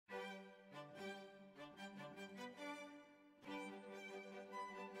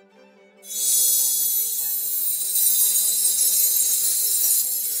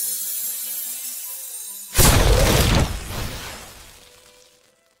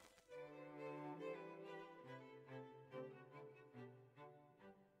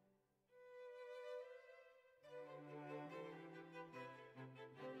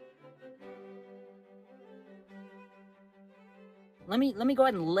let me go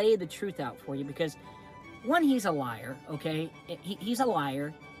ahead and lay the truth out for you, because one, he's a liar, okay? He's a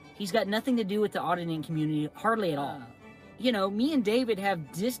liar. He's got nothing to do with the auditing community, hardly at all. You know, me and David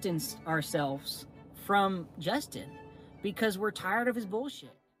have distanced ourselves from Justin because we're tired of his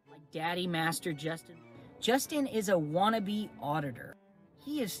bullshit. Like Daddy Master Justin. Justin is a wannabe auditor.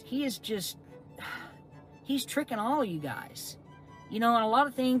 He is just, he's tricking all of you guys. You know, and a lot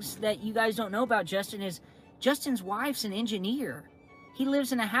of things that you guys don't know about Justin is Justin's wife's an engineer. He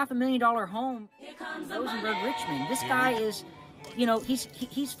lives in a $500,000 home in Rosenberg, Richmond. This guy is, you know,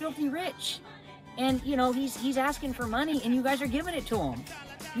 he's filthy rich. And, you know, he's asking for money, and you guys are giving it to him.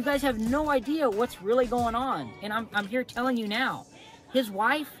 You guys have no idea what's really going on. And I'm here telling you now. His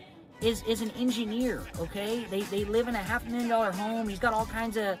wife is an engineer, okay? They live in a $500,000 home. He's got all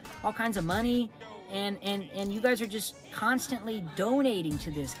kinds of money. And you guys are just constantly donating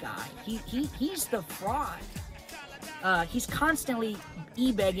to this guy. He's the fraud. He's constantly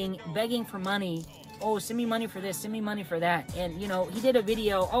begging for money. Oh, send me money for this, send me money for that. And, you know, he did a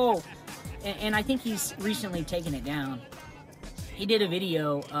video, and I think he's recently taken it down. He did a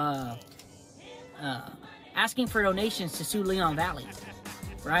video asking for donations to sue Leon Valley,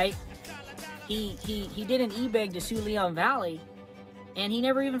 right? He did an e-beg to sue Leon Valley, and he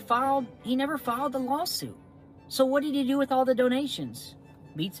never filed the lawsuit. So what did he do with all the donations?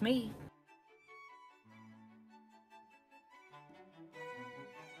 Beats me.